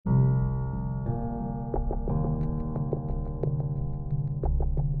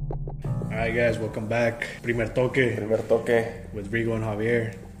Alright guys, welcome back. Primer Toque with Rigo and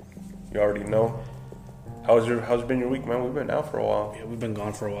Javier. You already know. How's been your week, man? We've been out for a while. Yeah, we've been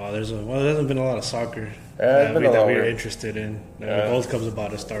gone for a while. There hasn't been a lot of soccer that we're interested in. The Gold Cup's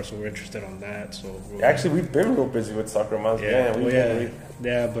about to start, so we're interested on that. Actually, we've been real busy with soccer. But I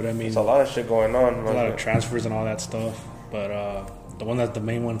mean, there's a lot of shit going on. A lot of transfers and all that stuff. But the one that's the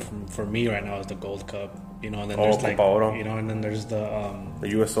main one for me right now is the Gold Cup. You know, and then there's and then there's the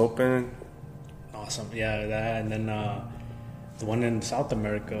U.S. Open. Awesome, yeah, that, and then the one in South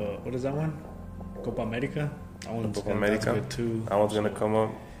America. What is that one? Copa America. That's good too. That one's gonna come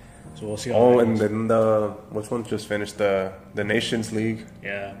up. So we'll see. And then which one just finished the Nations League?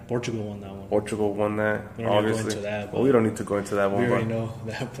 Yeah, Portugal won that one. Portugal won that. We don't need to go into that. We don't need to go into that one. We already know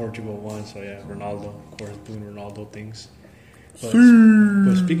that Portugal won. So yeah, Ronaldo, of course, doing Ronaldo things.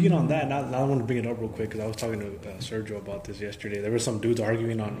 But speaking on that, now I want to bring it up real quick because I was talking to Sergio about this yesterday. There were some dudes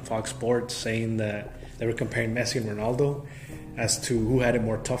arguing on Fox Sports saying that they were comparing Messi and Ronaldo as to who has it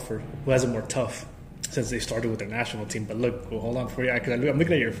more tough since they started with their national team. But look, hold on for you, because I'm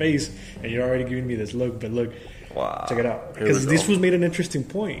looking at your face and you're already giving me this look. But look, wow, check it out. Because this was made an interesting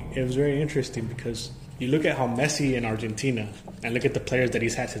point. It was very interesting because you look at how Messi in Argentina and look at the players that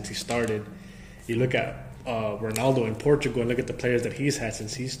he's had since he started. You look at Ronaldo in Portugal and look at the players that he's had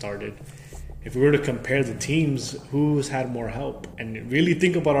since he started. If we were to compare the teams, who's had more help? And really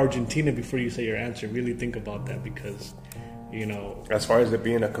think about Argentina before you say your answer. Really think about that because, you know, as far as it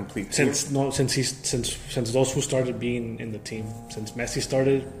being a complete team, since those who started being in the team, since Messi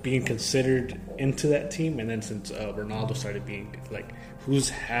started being considered into that team, and then since Ronaldo started being like, who's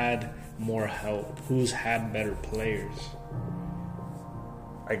had more help? Who's had better players?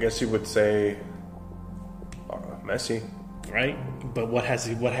 I guess you would say Messi, right? But what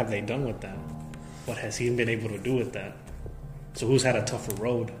have they done with that? What has he been able to do with that? So who's had a tougher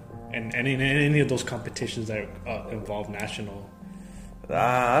road? And in any of those competitions that involve national?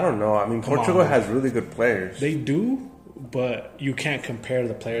 I don't know. I mean, Portugal has really good players. They do, but you can't compare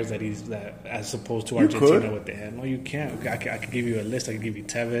the players that as opposed to Argentina with the hand. No, you can't. I could give you a list. I could give you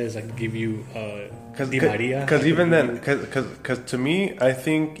Tevez. I could give you Di Maria. Because even then, because to me, I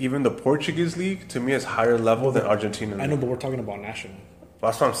think even the Portuguese league to me is higher level than Argentina. I know, but we're talking about national.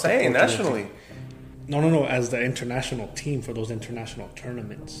 That's what I'm saying. Nationally. No. As the international team for those international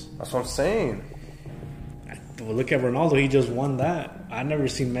tournaments. That's what I'm saying. Well, look at Ronaldo. He just won that. I've never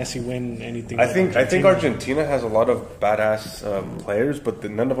seen Messi win anything. I think Argentina has a lot of badass players, but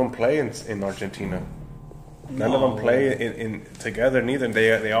none of them play in Argentina. None of them play in together. Neither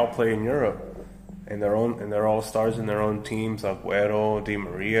they all play in Europe, and they're all stars in their own teams. Agüero, Di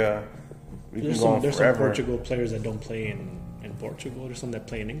Maria. There's some Portugal players that don't play in Portugal. There's some that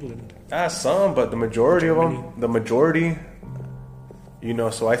play in England. Some, but the majority of them, you know.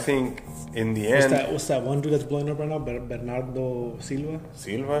 So I think in the end, what's that one dude that's blowing up right now? Bernardo Silva.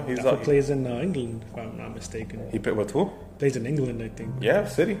 He plays in England, if I'm not mistaken. He played with who? Plays in England, I think. Yeah,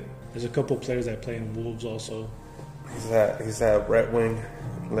 City. There's a couple of players that play in Wolves also. He's that right wing,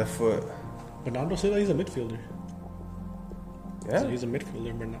 left foot. Bernardo Silva, he's a midfielder. Yeah, so he's a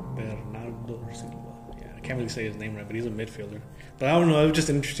midfielder. Bernardo Silva. I can't really say his name right, but he's a midfielder. But I don't know, it was just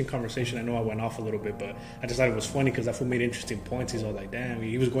an interesting conversation. I know I went off a little bit, but I just thought it was funny because that fool made interesting points. He's all like, damn,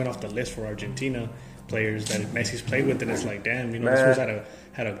 he was going off the list for Argentina players that Messi's played with, and it's like, damn, you know, this was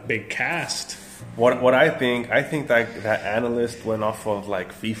had a big cast. What I think that analyst went off of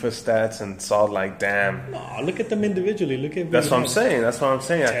like FIFA stats and saw like, damn. No, look at them individually. That's what I'm saying.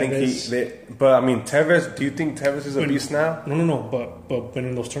 Tevez. I think but I mean, Tevez. Do you think Tevez is a beast now? No. But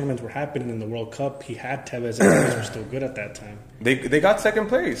when those tournaments were happening in the World Cup, he had Tevez, and Tevez were still good at that time. They got second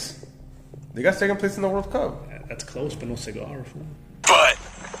place. They got second place in the World Cup. Yeah, that's close, but no cigar. But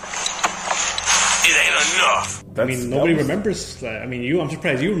it ain't enough. Nobody remembers that. I mean, I'm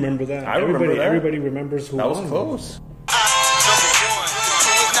surprised you remember that. Remember that. Everybody remembers who that won. was close.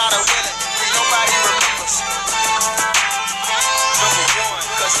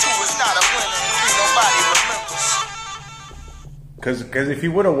 Because if he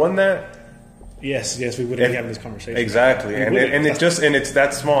would have won that, yes, we would have having this conversation. Exactly, and it's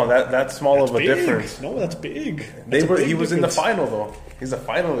that small, that small of a big difference. No, that's big. He was in the final though. He's a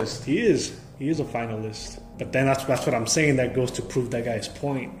finalist. He is a finalist. But then that's what I'm saying. That goes to prove that guy's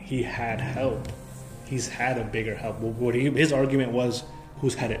point. He had help. He's had a bigger help. His argument was,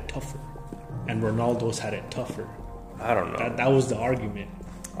 who's had it tougher, and Ronaldo's had it tougher. I don't know. That was the argument.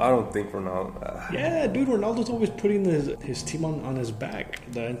 I don't think Ronaldo. Yeah, dude, Ronaldo's always putting his team on his back,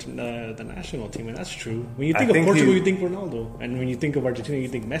 the national team, and that's true. When you think of Portugal, you think Ronaldo, and when you think of Argentina, you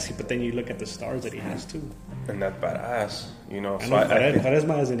think Messi. But then you look at the stars that he has too. And that's badass, you know.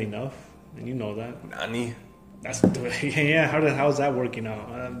 Quaresma isn't enough. and you know that. Nani. That's yeah. How's that working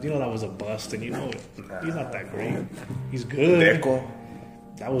out? You know that was a bust, and you know it. He's not that great. He's good. Deco.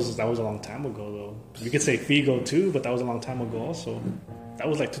 That was a long time ago, though. You could say Figo too, but that was a long time ago also. That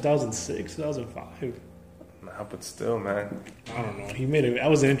was like 2006, 2005. Nah, but still, man. I don't know. He made it. That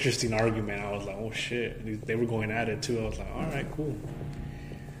was an interesting argument. I was like, oh shit. They were going at it too. I was like, all right, cool.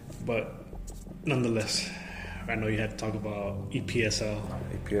 But nonetheless, I know you had to talk about EPSL.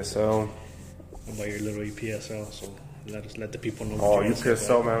 EPSL. About your little EPSL, so let the people know. Oh,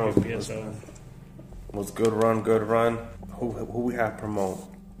 EPSL, man. EPSL was good run. Who we have promote?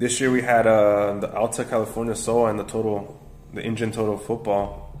 This year we had the Alta California Soul and the Engine Total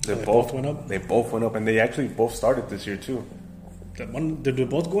Football. They both went up. They both went up, and they actually both started this year too. Did they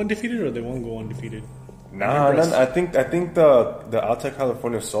both go undefeated, or they one go undefeated? Nah, I think the Alta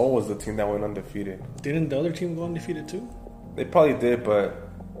California Soul was the team that went undefeated. Didn't the other team go undefeated too? They probably did, but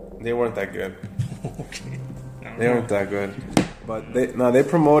they weren't that good. Okay. They weren't that good. But they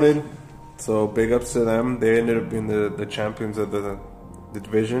promoted, so big ups to them. They ended up being the champions of the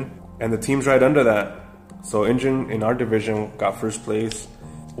division. And the teams right under that. So Engine in our division got first place.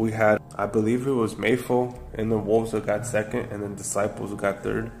 We had, I believe it was Mayful and the Wolves that got second, and then Disciples who got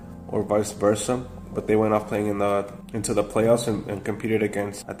third, or vice versa. But they went off playing into the playoffs and competed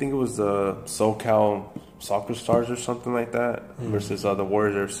against, I think it was the SoCal Soccer Stars or something like that, versus the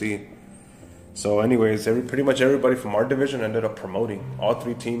Warriors FC. So anyways, pretty much everybody from our division ended up promoting. All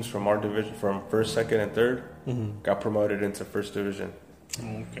three teams from our division, from first, second, and third, got promoted into first division.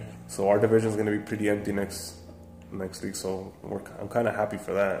 Okay. So our division is going to be pretty empty next week. So I'm kind of happy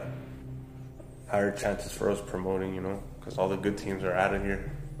for that. Higher chances for us promoting, because all the good teams are out of here.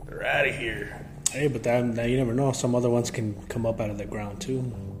 They're out of here. Hey, but that you never know. Some other ones can come up out of the ground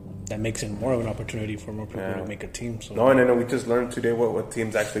too. That makes it more of an opportunity for more people to make a team. So. No, and then we just learned today what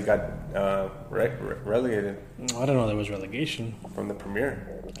teams actually got relegated. I didn't know there was relegation from the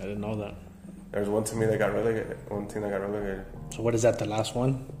Premier. I didn't know that. There's one team that got relegated. So what is that? The last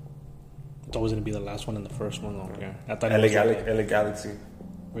one? It's always going to be the last one and the first one. Okay. I thought LA Galaxy.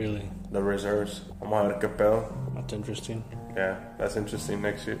 Really? The reserves. Omar Capel. That's interesting. Yeah, that's interesting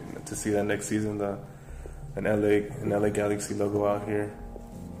next year to see that next season. An LA Galaxy logo out here.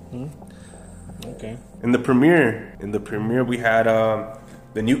 Okay. In the Premier, we had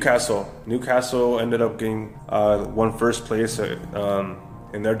the Newcastle. Newcastle ended up getting won first place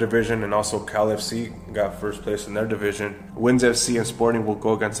in their division, and also Cal FC got first place in their division. Winds FC and Sporting will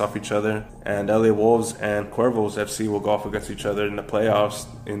go against each other, and LA Wolves and Cuervos FC will go off against each other in the playoffs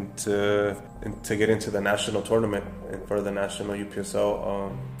to get into the national tournament and for the national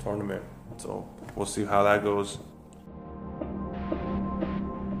UPSL tournament. So we'll see how that goes.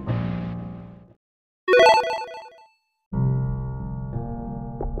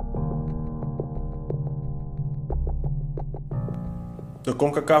 The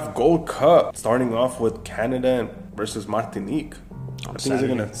CONCACAF Gold Cup, starting off with Canada versus Martinique. I think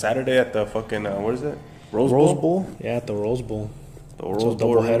it's Saturday at the fucking, what is it? Rose Bowl? Yeah, at the Rose Bowl. The Rose Bowl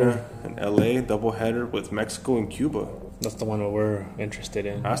doubleheader in LA, doubleheader with Mexico and Cuba. That's the one that we're interested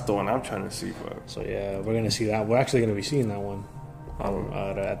in. That's the one I'm trying to see. But. So yeah, we're going to see that. We're actually going to be seeing that one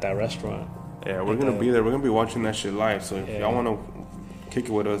at that restaurant. Yeah, we're going to be there. We're going to be watching that shit live. So if y'all want to kick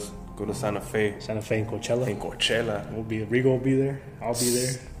it with us, go to Santa Fe and Coachella. Rigo will be there. I'll be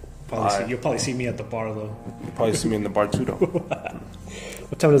there. You'll probably see me at the bar though. You'll probably see me in the bar too though.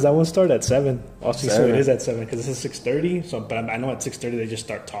 What time does that one start? At 7. Also, so it is at 7 because this is 6:30. So, but I know at 6:30 they just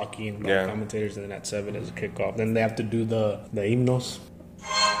start talking about commentators, and then at 7 is a kickoff. Then they have to do the himnos.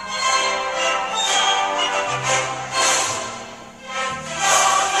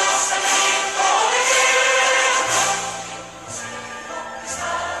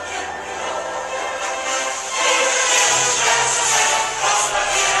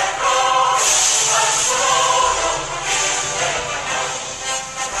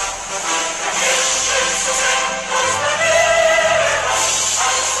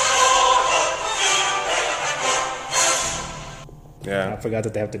 I forgot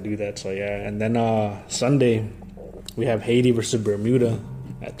that they have to do that. So yeah, and then Sunday we have Haiti versus Bermuda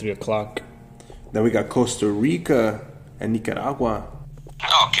at 3:00. Then we got Costa Rica and Nicaragua.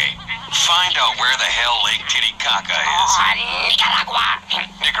 Okay, find out where the hell Lake Titicaca is.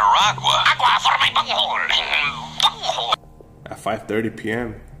 Nicaragua. Agua for my bunghole. At 5:30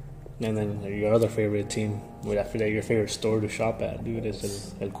 p.m. And then your other favorite team, I feel like your favorite store to shop at, dude,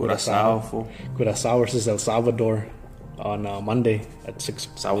 is El Curacao. Curacao versus El Salvador. On Monday at 6.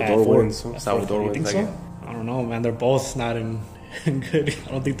 Salvador wins. Salvador wins. So? I don't know, man. They're both not in good.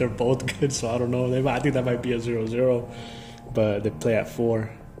 I don't think they're both good, so I don't know. I think that might be a 0-0, but they play at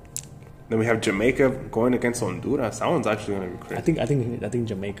 4. Then we have Jamaica going against Honduras. That one's actually going to be crazy. I think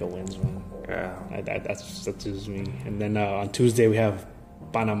Jamaica wins, man. Yeah. That's just me. And then on Tuesday we have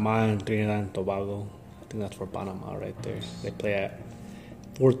Panama and Trinidad and Tobago. I think that's for Panama right there. They play at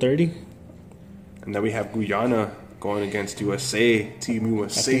 4:30. And then we have Guyana going against USA, Team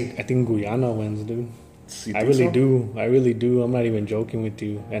USA. I think Guyana wins, dude. You I think really so? do. I really do. I'm not even joking with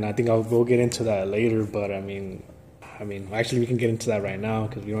you. And I think we'll get into that later. But I mean, actually, we can get into that right now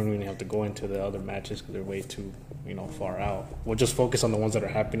because we don't even have to go into the other matches because they're way too, far out. We'll just focus on the ones that are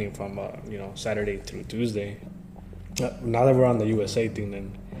happening from, Saturday through Tuesday. Now that we're on the USA thing,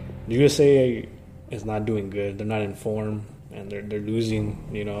 then the USA is not doing good. They're not in form, and they're losing,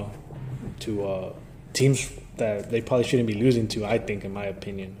 to teams that they probably shouldn't be losing to. I think, in my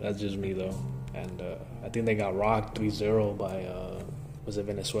opinion, that's just me though. And I think they got rocked 3-0 by was it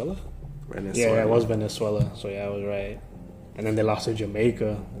Venezuela? Yeah, it was Venezuela. So yeah, I was right. And then they lost to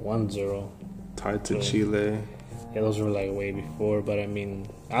Jamaica 1-0. Tied to Chile. Yeah, those were like way before. But I mean,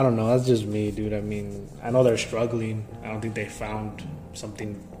 I don't know. That's just me, dude. I mean, I know they're struggling. I don't think they found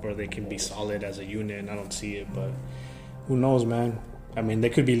something where they can be solid as a unit, and I don't see it. But who knows, man? I mean, they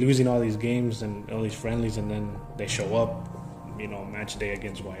could be losing all these games and all these friendlies, and then they show up, match day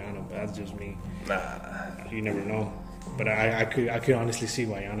against Guyana. But that's just me. You never know. But I could honestly see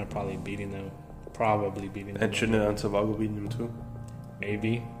Guyana probably beating them. And Trinidad and Tobago beating them too.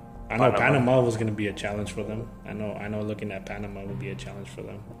 Maybe. I know Panama was going to be a challenge for them. I know looking at Panama would be a challenge for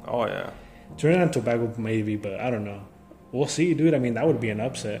them. Oh, yeah. Trinidad and Tobago maybe, but I don't know. We'll see, dude. I mean, that would be an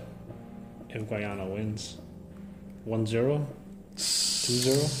upset if Guyana wins. 1-0?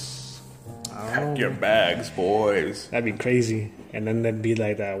 2-0? Pack your bags, boys. That'd be crazy. And then that'd be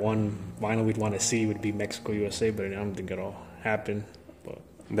like that one final we'd want to see would be Mexico, USA, but I don't think it'll happen. But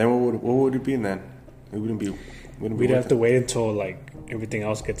then what would it be then? It wouldn't be... We'd have to wait until like everything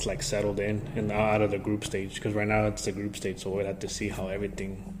else gets like settled in and out of the group stage, because right now it's the group stage, so we'd have to see how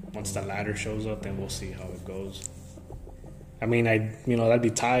everything, once the ladder shows up, then we'll see how it goes. I mean, that'd be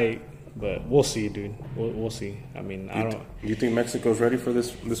tight, but we'll see, dude. We'll see. I mean, You think Mexico's ready for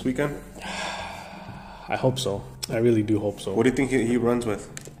this weekend? I hope so. I really do hope so. What do you think he runs with?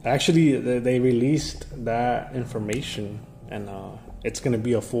 Actually, they released that information, and it's going to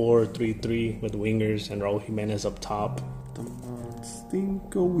be a 4-3-3 with wingers and Raul Jimenez up top.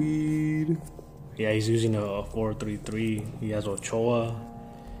 Stink of weed. Yeah, he's using a 4-3-3. He has Ochoa.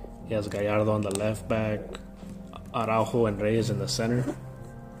 He has Gallardo on the left back. Araujo and Reyes in the center.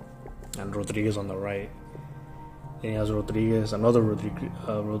 And Rodriguez on the right. And he has Rodriguez in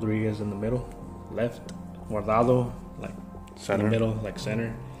the middle. Left. Guardado, like center. In the middle, like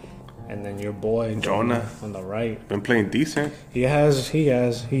center. And then your boy Jonah on the right. Been playing decent. He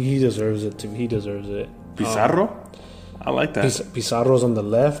deserves it too. He deserves it. Pizarro? I like that. Pizarro's on the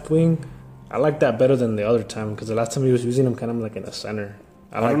left wing. I like that better than the other time, because the last time he was using him kind of like in the center.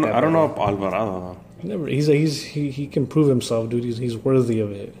 I don't know about Alvarado though. He can prove himself, dude. He's worthy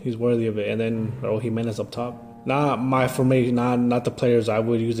of it. He's worthy of it. And then Raul Jimenez up top. Not my formation, not the players I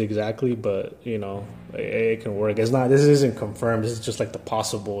would use exactly, but it can work. This isn't confirmed. This is just like the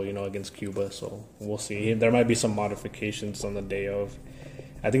possible, against Cuba. So we'll see. There might be some modifications on the day of.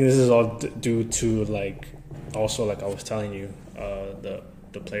 I think this is all due to also I was telling you, the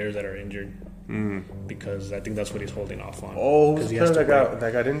players that are injured. Because I think that's what he's holding off on. Oh, who's the player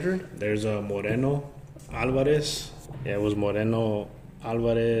that got injured? There's Moreno Alvarez. Yeah, it was Moreno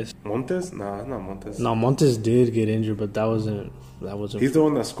Alvarez. Montes? No, it's not Montes. No, Montes did get injured, but that wasn't. He's the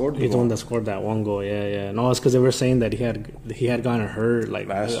one that scored. He's the one that scored that one goal. Yeah. No, it's because they were saying that he had gotten hurt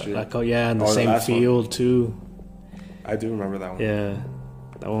last year. In the same field one. too. I do remember that one. Yeah,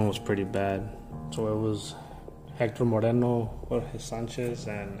 that one was pretty bad. So it was Hector Moreno, Jorge Sanchez,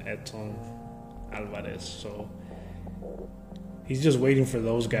 and Edson Alvarez. So he's just waiting for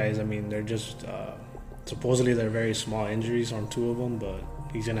those guys. I mean, they're just supposedly they're very small injuries on two of them, but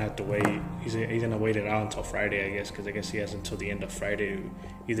he's gonna have to wait. He's gonna wait it out until Friday, I guess, because I guess he has until the end of Friday to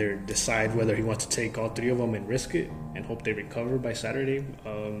either decide whether he wants to take all three of them and risk it and hope they recover by Saturday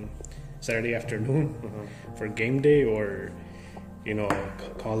afternoon for game day, or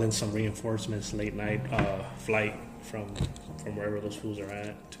call in some reinforcements late night flight from wherever those fools are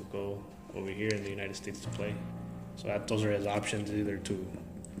at to go over here in the United States to play. So those are his options, either to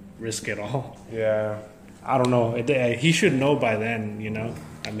risk it all. Yeah. I don't know. He should know by then,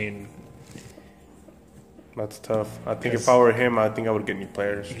 I mean... That's tough. I think if I were him, I think I would get new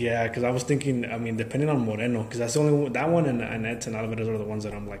players. Yeah, because I was thinking, depending on Moreno, because that's the only one, that one and Edson Alvarez are the ones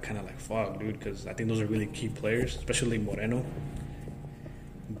that I'm fuck, dude, because I think those are really key players, especially Moreno.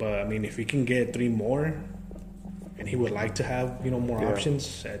 But, if we can get three more, and he would like to have, you know, more Yeah.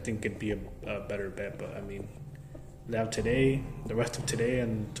 options, I think it'd be a better bet. But I mean, now today, the rest of today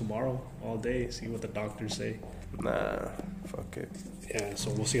and tomorrow, all day, see what the doctors say. Nah, fuck it. Yeah,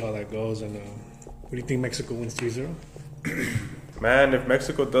 so we'll see how that goes. And what do you think Mexico wins 3-0? Man, if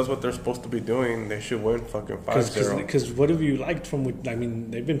Mexico does what they're supposed to be doing, they should win fucking 5-0. Because what have you liked from? I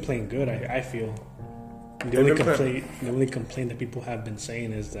mean, they've been playing good. I feel. The They've only been complaint that people have been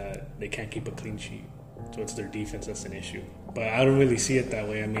saying is that they can't keep a clean sheet. So it's their defense that's an issue. But I don't really see it that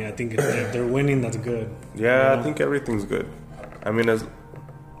way. I mean, I think if they're winning, that's good. Yeah, You know? I think everything's good. I mean, as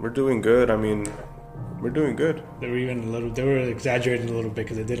we're doing good. I mean, we're doing good. They were exaggerating a little bit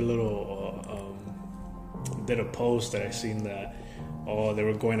because they did a post that I seen that they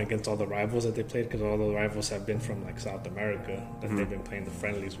were going against all the rivals that they played, because all the rivals have been from like South America that they've been playing the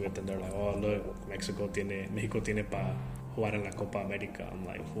friendlies with, and they're like, oh look, Mexico tiene pa jugar en la Copa America. I'm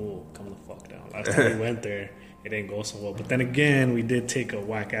like, fool, come the fuck down. Last time we went there, it didn't go so well. But then again, we did take a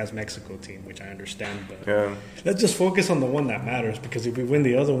whack ass Mexico team, which I understand. But Yeah. let's just focus on the one that matters, because if we win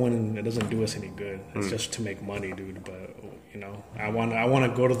the other one, it doesn't do us any good. It's just to make money, dude. But you know, I want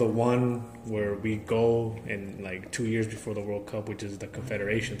to go to the one where we go in like 2 years before the World Cup, which is the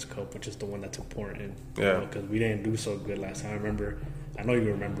Confederations Cup, which is the one that's important. Yeah. Because we didn't do so good last time. I know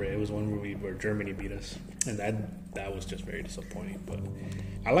you remember it. It was one where Germany beat us, and that was just very disappointing. But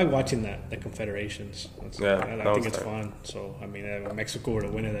I like watching the Confederations. I think it's fun. So I mean, if Mexico were to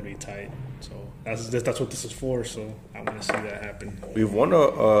win it, that'd be tight. So that's what this is for. So I want to see that happen. We've won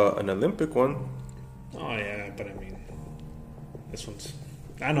an Olympic one. Oh yeah, but I mean, this one's.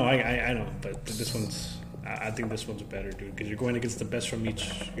 I know, I know, but this one's. I think this one's better, dude, because you're going against the best from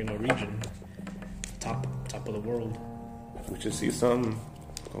each, region, top of the world. We should see some.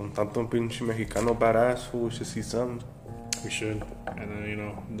 Con tanto pinche mexicano badass, we should see some. We should, and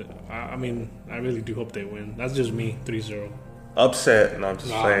then I mean, I really do hope they win. That's just me, 3-0. Upset, no, I'm just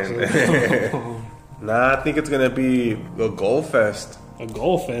saying. Nah, I think it's gonna be a goal fest. A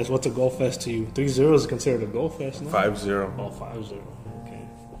goal fest? What's a goal fest to you? 3-0 is considered a goal fest, no? 5-0. Oh, 5-0. Okay.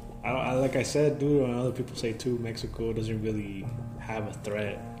 I like I said, dude, and other people say too, Mexico doesn't really have a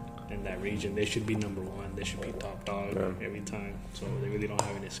threat in that region. They should be number one. They should be top dog every time. So they really don't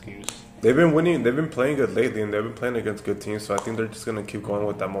have an excuse. They've been winning. They've been playing good lately, and they've been playing against good teams. So I think they're just gonna keep going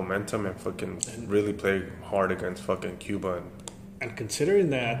with that momentum and fucking really play hard against fucking Cuba. And considering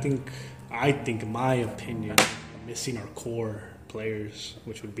that, I think, in my opinion, missing our core players,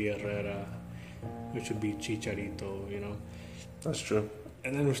 which would be Herrera, which would be Chicharito, That's true.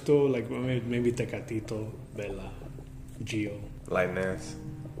 And then we're still like maybe Tecatito, Vela, Gio. Lightness.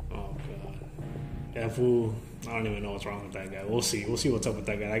 Oh god, that fool! I don't even know what's wrong with that guy. We'll see. We'll see what's up with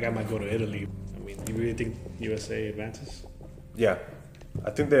that guy. That guy might go to Italy. I mean, you really think USA advances? Yeah, I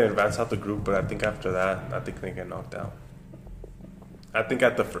think they advance out the group, but I think after that, I think they get knocked out. I think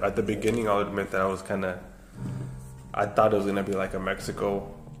at the beginning, I'll admit that I thought it was gonna be like a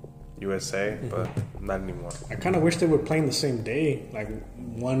Mexico, USA, but not anymore. I kind of wish they were playing the same day, like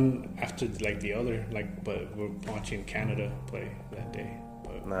one after like the other, but we're watching Canada play that day.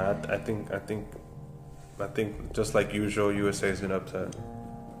 But Nah, I think just like usual, USA is gonna upset.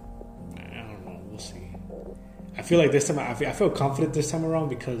 I don't know. We'll see. I feel like this time, I feel confident this time around,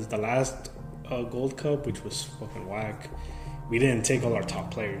 because the last Gold Cup, which was fucking whack, we didn't take all our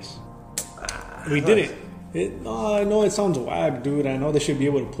top players. We didn't. I know it sounds whack, dude. I know they should be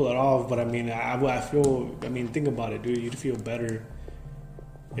able to pull it off, but I mean, think about it, dude. You'd feel better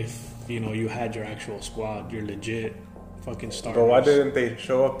if you had your actual squad, your legit fucking starters. But why didn't they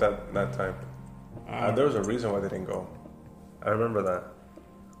show up that time? There was a reason why they didn't go. I remember that.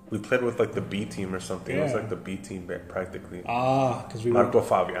 We played with like the B team or something. It was Yeah. like the B team practically. Because we were Marco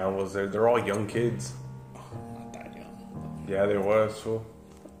Fabian was there. They're all young kids. not that young. Yeah, they was. So.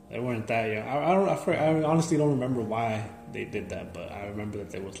 They weren't that young. I honestly don't remember why they did that, but I remember that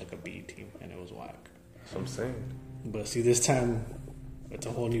there was like a B team and it was whack. That's what I'm saying. But see, this time it's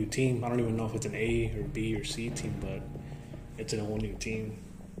a whole new team. I don't even know if it's an A or B or C team, but it's a whole new team.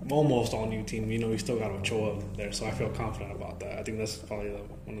 Almost all new team. We still got Ochoa there, so I feel confident about that. I think that's probably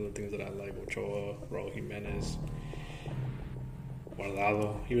one of the things that I like. Ochoa, Raul Jimenez,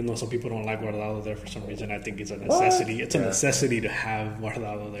 Guardado. Even though some people don't like Guardado there for some reason, I think it's a necessity. What? It's a necessity to have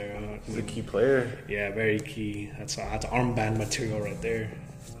Guardado there. He's a key player. Yeah, very key. That's armband material right there.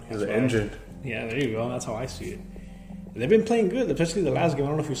 He's an engine. Yeah, there you go. That's how I see it. They've been playing good, especially the last game. I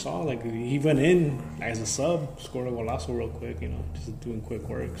don't know if you saw. Like, he went in as a sub, scored a golazo real quick. Just doing quick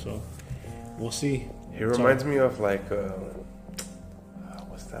work. So we'll see. He reminds me of like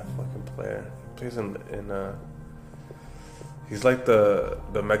what's that fucking player? He plays in he's like the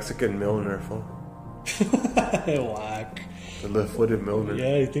Mexican Milner, fool. Whack. The left-footed Milner.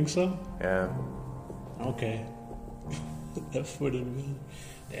 Yeah, you think so? Yeah. Okay. Left-footed Milner.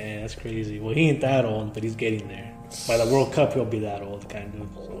 Yeah, that's crazy. Well, he ain't that old, but he's getting there. By the World Cup, he'll be that old, kind of.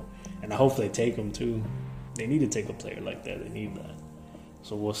 So, and I hope they take him too. They need to take a player like that. They need that.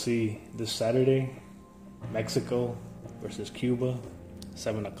 So we'll see this Saturday, Mexico versus Cuba,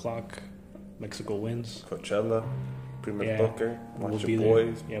 7 o'clock. Mexico wins. Coachella, Primer Yeah, Toque, watch we'll your be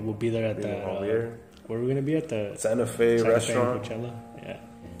boys. there. Yeah, we'll be there at Be in the. Javier. Where are we gonna be at the Santa Fe restaurant. Coachella. Yeah.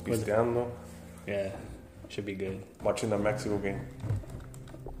 Pisteando, Yeah, should be good. watching the Mexico game.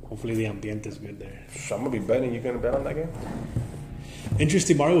 Hopefully the ambiente is good there. I'm gonna be betting. You gonna bet on that game?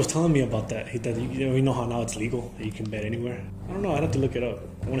 Interesting. Mario was telling me about that. You know how now it's legal. That you can bet anywhere. I don't know. I'd have to look it up.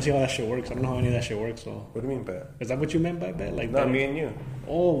 I want to see how that shit works. I don't know how any of that shit works. So, What do you mean bet? is that what you meant by bet? Like, Not betting? me and you.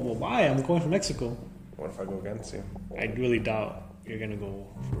 Oh, well, why? I'm going for Mexico. What if I go against you? I really doubt you're gonna go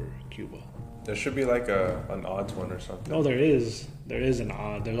for Cuba. There should be like an odds one or something. No, there is. There is an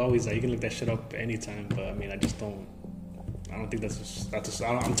odd. There's always that. You can look that shit up anytime. But I mean, I just don't. I don't think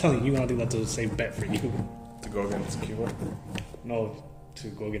I'm telling you, I don't think that's a safe bet for you. To go against Cuba? No, to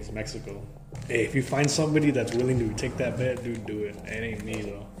go against Mexico. Hey, if you find somebody that's willing to take that bet, dude, do it. It ain't me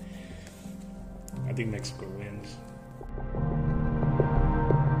though. I think Mexico wins.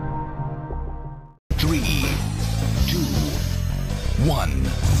 3, 2,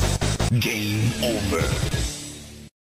 1. Game over.